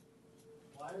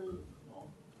 Why are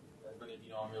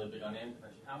I'm really big on name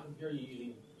convention. How come here you're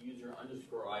using user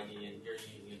underscore ID and here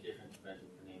you're using a different convention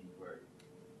for names where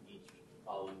each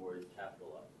following word is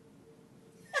capitalized?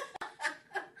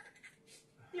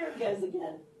 Here it goes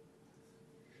again.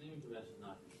 Naming convention is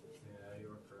not consistent. Yeah, you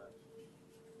are correct.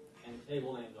 And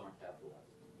table names aren't capitalized.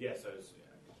 Yes, that is. Yeah.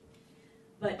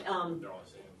 But They're all the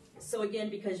same. so again,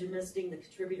 because you're missing the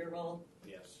contributor role,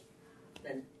 Yes.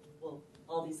 then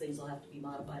all these things will have to be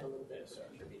modified a little bit Yes. for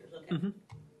contributors. Okay. Mm-hmm.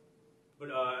 But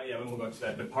yeah, we won't go into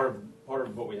that. But part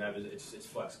of what we have is it's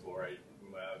flexible, right? We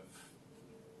have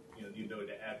the ability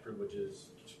to add privileges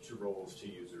to roles to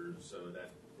users, so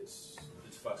that it's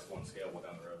flexible and scalable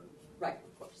down the road. Right.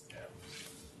 Of course. Yeah.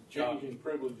 Changing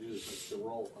privileges to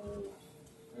role,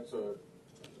 that's a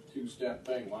two-step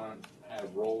thing. Why not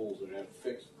have roles that have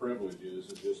fixed privileges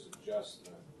and just adjust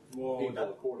the people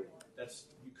accordingly?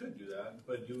 You could do that,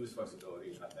 but do with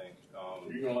flexibility, I think. Are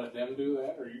you going to let them do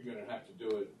that, or are you going to have to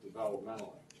do it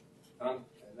developmentally? And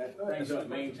that brings up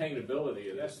maintainability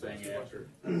of this thing after.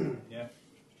 Yeah.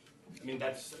 I mean,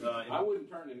 that's. I wouldn't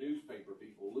turn the newspaper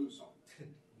people loose on that.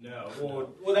 No.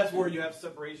 Well, that's where you have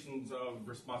separations of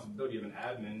responsibility of an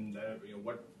admin. That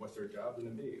what's their job going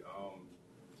to be?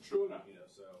 True enough.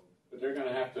 So. But they're going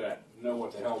to have to know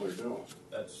what the hell they're doing.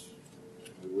 That's.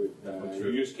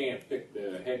 You just can't pick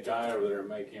the head guy over there and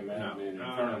make him admin and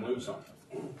turn him loose on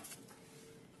him.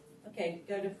 Okay,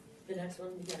 go to the next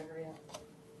one. You gotta hurry up.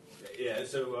 Yeah.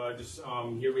 So just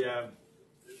here we have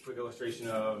a quick illustration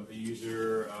of a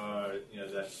user.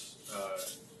 That's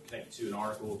connect to an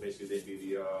article. Basically, they'd be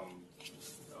the,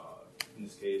 in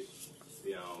this case,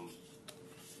 the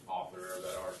author of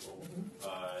that article.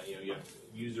 You have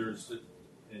users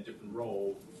in a different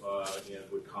role,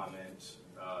 would comment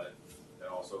that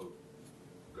also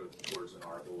go towards an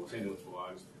article. Same thing with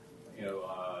blogs.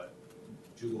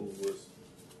 Google was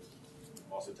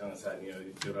also telling us that,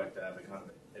 you'd like to have a kind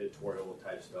of editorial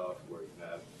type stuff where you can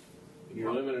have.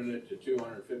 You're limiting it to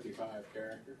 255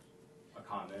 characters? A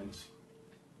comment.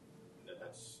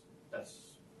 That's.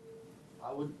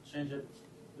 I would change it.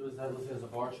 Was that listed as a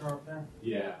bar chart there?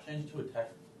 Yeah. Change it to a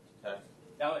text.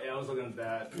 Yeah, I was looking at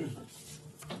that.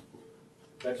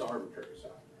 That's arbitrary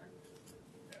size, right?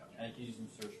 Yeah. And it gives you some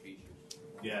search features.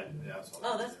 Yeah, that's all.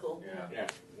 Oh, that's cool. Yeah. Yeah,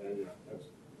 that's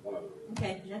one of them.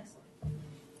 Okay, next.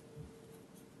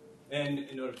 And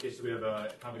in notifications, we have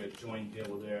kind of like a join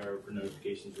table there for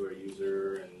notifications to our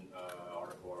user and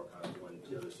article are kind of joined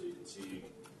together so you can see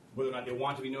whether or not they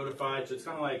want to be notified. So it's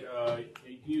kind of like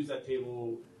you can use that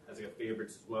table as like a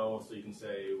favorites as well. So you can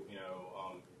say,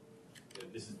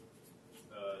 this is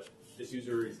this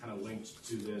user is kind of linked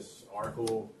to this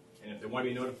article, and if they want to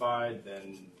be notified,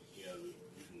 then you can.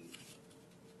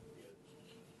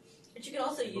 But you can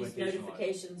also use Notification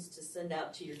notifications to send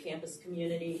out to your campus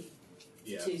community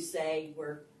Yeah. to say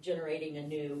we're generating a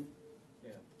new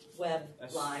web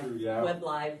That's live true, yeah. web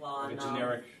live on Like a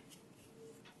generic,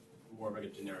 more of like a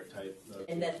generic type.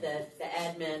 and that the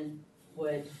admin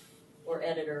would or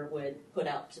editor would put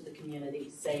out to the community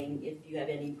saying if you have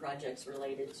any projects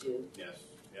related to. Yes.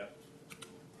 Yeah.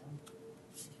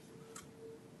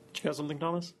 Did you got something,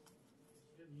 Thomas?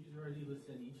 You have user ID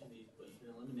listed in each of these, but you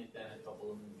can eliminate that in a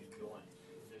couple of them you join.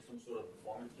 Is there some sort of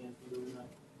performance enhancement doing that?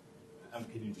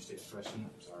 Can you just take the question?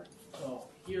 I'm sorry. So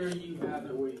here you have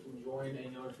it where you can join a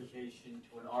notification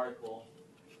to an article,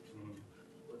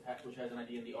 which has an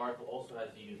ID, and the article also has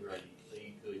the user ID. So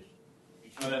you could.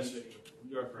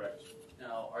 You are correct.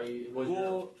 Now, are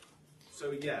you?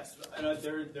 So yes, I know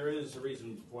there is a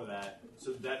reason for that.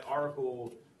 So that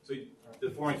article, so the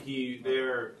foreign key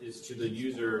there is to the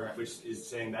user, Right. which is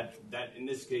saying that in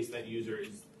this case that user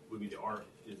would be the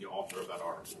author of that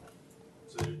article.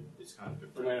 So it's kind of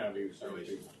It may not be the same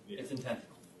situation. people. Yeah. It's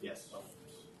intentional. Yes.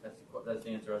 That's the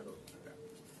answer. I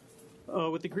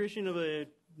thought. With the creation of a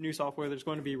new software, there's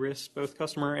going to be risks, both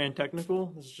customer and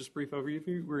technical. This is just a brief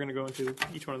overview. We're going to go into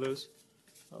each one of those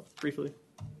briefly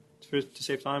to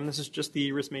save time. This is just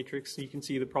the risk matrix, so you can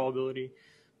see the probability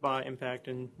by impact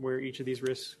and where each of these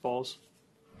risks falls.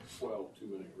 12 too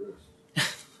many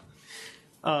risks.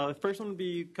 The first one would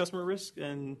be customer risk,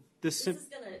 and This is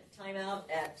going to time out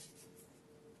at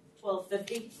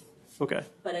 12:50. Okay.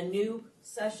 But a new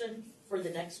session for the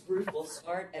next group will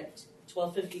start at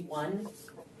 12:51.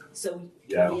 So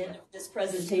the end of this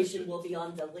presentation will be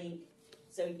on the link.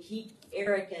 So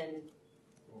Eric and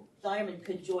Diamond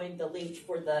could join the link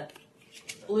for the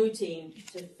blue team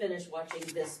to finish watching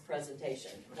this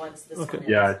presentation once this one ends.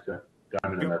 Yeah, I sent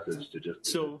Diamond a message to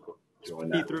just join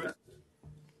speed that. through it.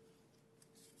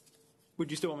 Would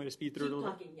you still want me to speed through it a Keep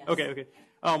little talking, yes. Okay.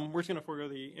 We're just going to forego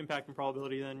the impact and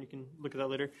probability, then you can look at that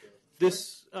later.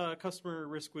 This customer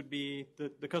risk would be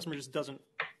the customer just doesn't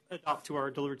adopt to our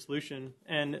delivered solution,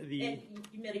 and And you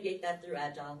mitigate that through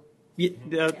Agile.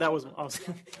 that was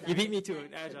awesome. You beat me to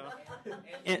it, Agile.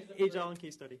 And Agile and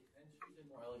case study. And choose a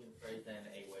more elegant phrase than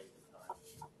a waste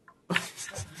of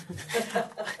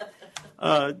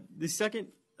time. The second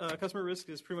customer risk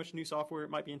is pretty much new software. It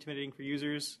might be intimidating for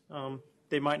users.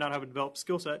 They might not have a developed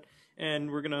skill set,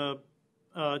 and we're going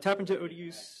to tap into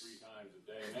ODU's. 3 times a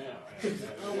day now.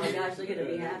 Oh my gosh, they're going to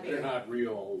be happy. They're not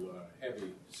real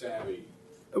heavy savvy.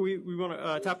 We want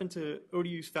to tap into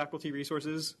ODU's faculty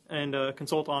resources and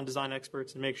consult on design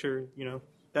experts and make sure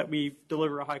that we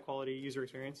deliver a high quality user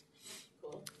experience.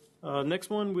 Cool. Next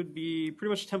one would be pretty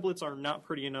much templates are not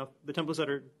pretty enough. The templates that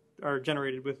are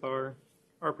generated with our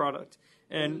product,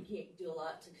 and you can't do a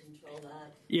lot to control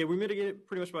that. yeah, we mitigate it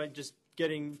pretty much by just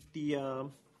getting the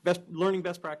learning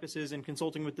best practices and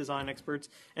consulting with design experts,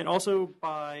 and also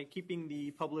by keeping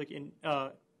the public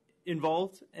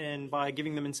involved and by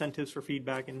giving them incentives for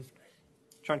feedback and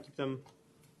trying to keep them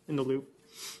in the loop.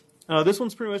 This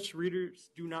one's pretty much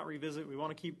readers do not revisit. We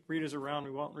want to keep readers around.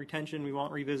 We want retention. We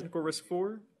want revisit. Technical risk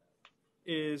 4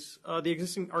 is the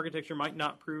existing architecture might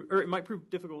prove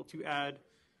difficult to add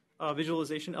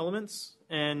visualization elements,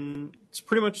 and it's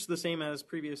pretty much the same as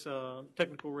previous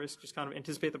technical risk. Just kind of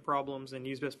anticipate the problems and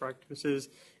use best practices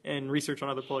and research on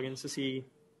other plugins to see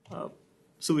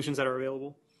solutions that are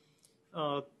available.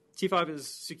 T5 is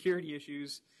security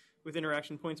issues with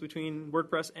interaction points between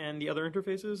WordPress and the other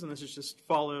interfaces, and this is just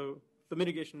the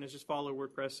mitigation is just follow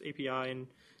WordPress API and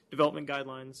development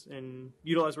guidelines and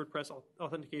utilize WordPress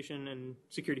authentication and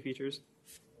security features.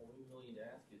 What we really need to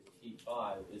ask is, Heat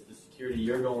 5, is the security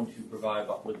you're going to provide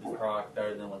with this product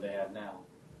better than what they have now?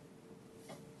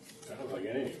 Sounds like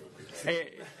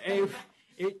anything.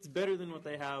 It's better than what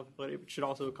they have, but it should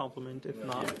also complement, if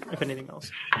anything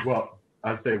else. Well,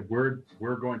 I'd say we're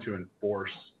going to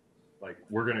enforce, like,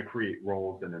 we're going to create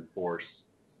roles and enforce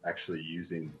actually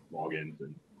using logins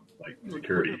and like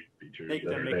security features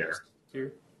that are there.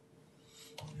 Here.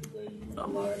 Should they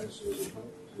utilize as a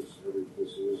hook?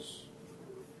 This is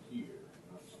here,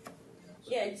 not something else.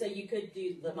 Yeah, so you could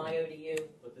do the MyODU.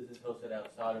 But this is hosted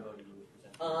outside of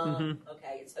ODU.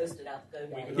 Okay, it's hosted out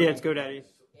GoDaddy. Yeah, it's GoDaddy.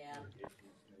 Yeah.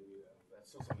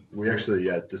 We actually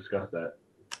discussed that.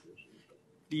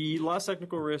 The last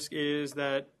technical risk is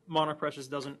that Monarch Precious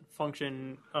doesn't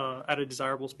function at a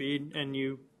desirable speed, and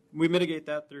we mitigate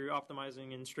that through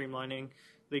optimizing and streamlining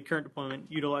the current deployment,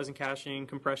 utilizing caching,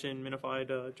 compression, minified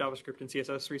JavaScript and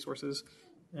CSS resources,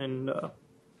 and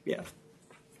yeah.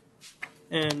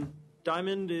 And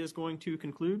Diamond is going to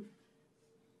conclude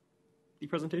the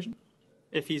presentation,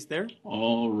 if he's there.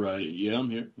 All right. Yeah, I'm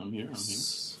here.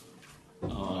 I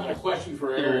got a question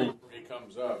for Aaron when he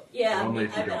comes up. Yeah, Only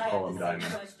if you I don't call him have the same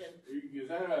Diamond. question.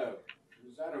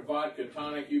 Is that a vodka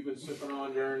tonic you've been sipping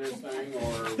on during this thing,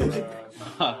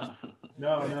 or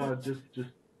No,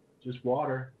 just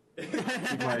water.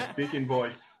 Keep my speaking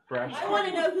voice fresh. I want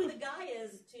to know who the guy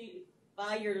is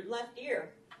by your left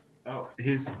ear. Oh,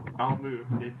 I'll move.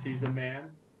 He's a man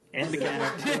And the cat.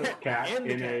 next to a cat And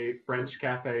the in cat. a French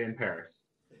cafe in Paris.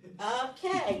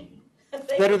 Okay.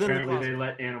 Better than the Apparently, closet. they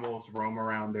let animals roam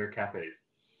around their cafes.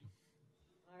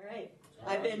 All right.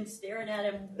 I've been staring at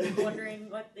him, wondering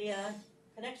what the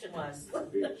connection was.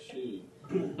 she?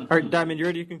 All right, Diamond, you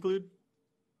ready to conclude?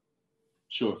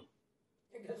 Sure.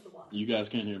 Here goes the water. You guys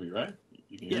can't hear me, right?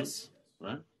 You can hear Yes. me,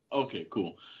 right? Okay,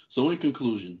 cool. So in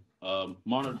conclusion,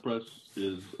 Monarch Press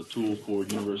is a tool for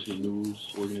university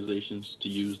news organizations to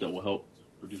use that will help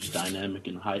produce dynamic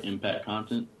and high-impact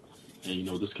content. And,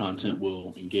 this content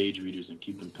will engage readers and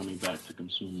keep them coming back to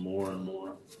consume more and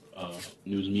more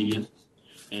news media.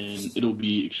 And it'll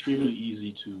be extremely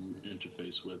easy to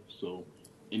interface with. So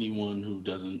anyone who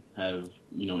doesn't have,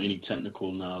 any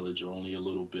technical knowledge or only a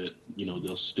little bit,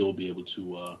 they'll still be able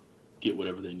to get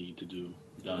whatever they need to do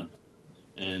done.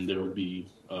 And there will be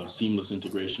seamless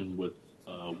integration with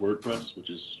WordPress, which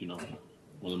is, one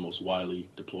of the most widely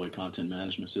deployed content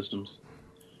management systems.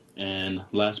 And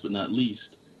last but not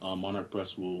least, Monarch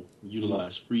Press will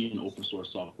utilize free and open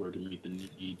source software to meet the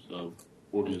needs of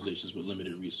organizations with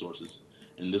limited resources.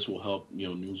 And this will help,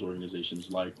 news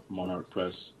organizations like Monarch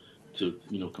Press to,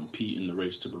 compete in the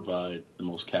race to provide the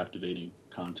most captivating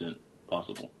content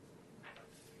possible.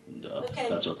 And Okay.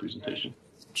 that's our presentation.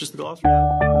 Just the glossary.